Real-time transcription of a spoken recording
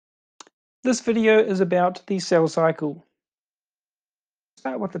This video is about the cell cycle.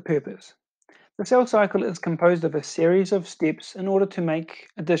 Start with the purpose. The cell cycle is composed of a series of steps in order to make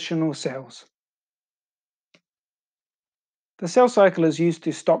additional cells. The cell cycle is used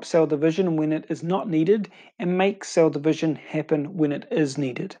to stop cell division when it is not needed and make cell division happen when it is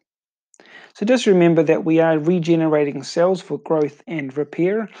needed. So just remember that we are regenerating cells for growth and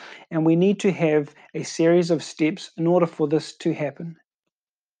repair, and we need to have a series of steps in order for this to happen.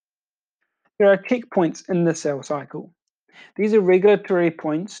 There are checkpoints in the cell cycle. These are regulatory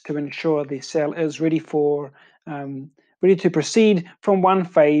points to ensure the cell is ready to proceed from one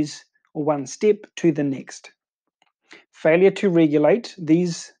phase or one step to the next. Failure to regulate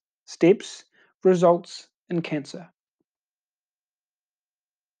these steps results in cancer.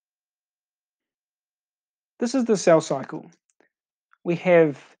 This is the cell cycle. We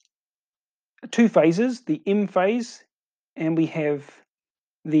have two phases, the M phase, and we have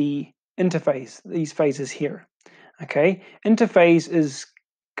the interphase, these phases here. Okay, interphase is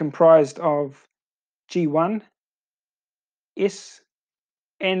comprised of G1, S,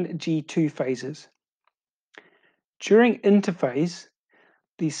 and G2 phases. During interphase,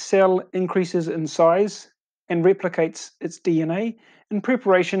 the cell increases in size and replicates its DNA in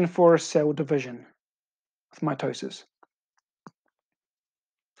preparation for cell division with mitosis.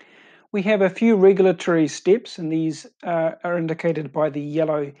 We have a few regulatory steps, and these are indicated by the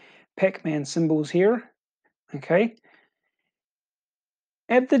yellow Pac-Man symbols here. Okay.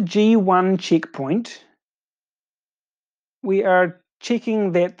 At the G1 checkpoint, we are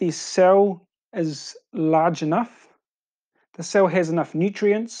checking that the cell is large enough, the cell has enough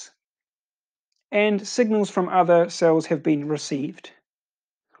nutrients, and signals from other cells have been received.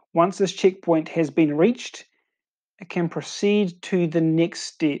 Once this checkpoint has been reached, it can proceed to the next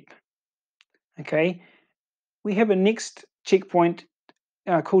step. Okay, we have a next checkpoint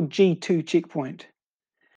called G2 checkpoint.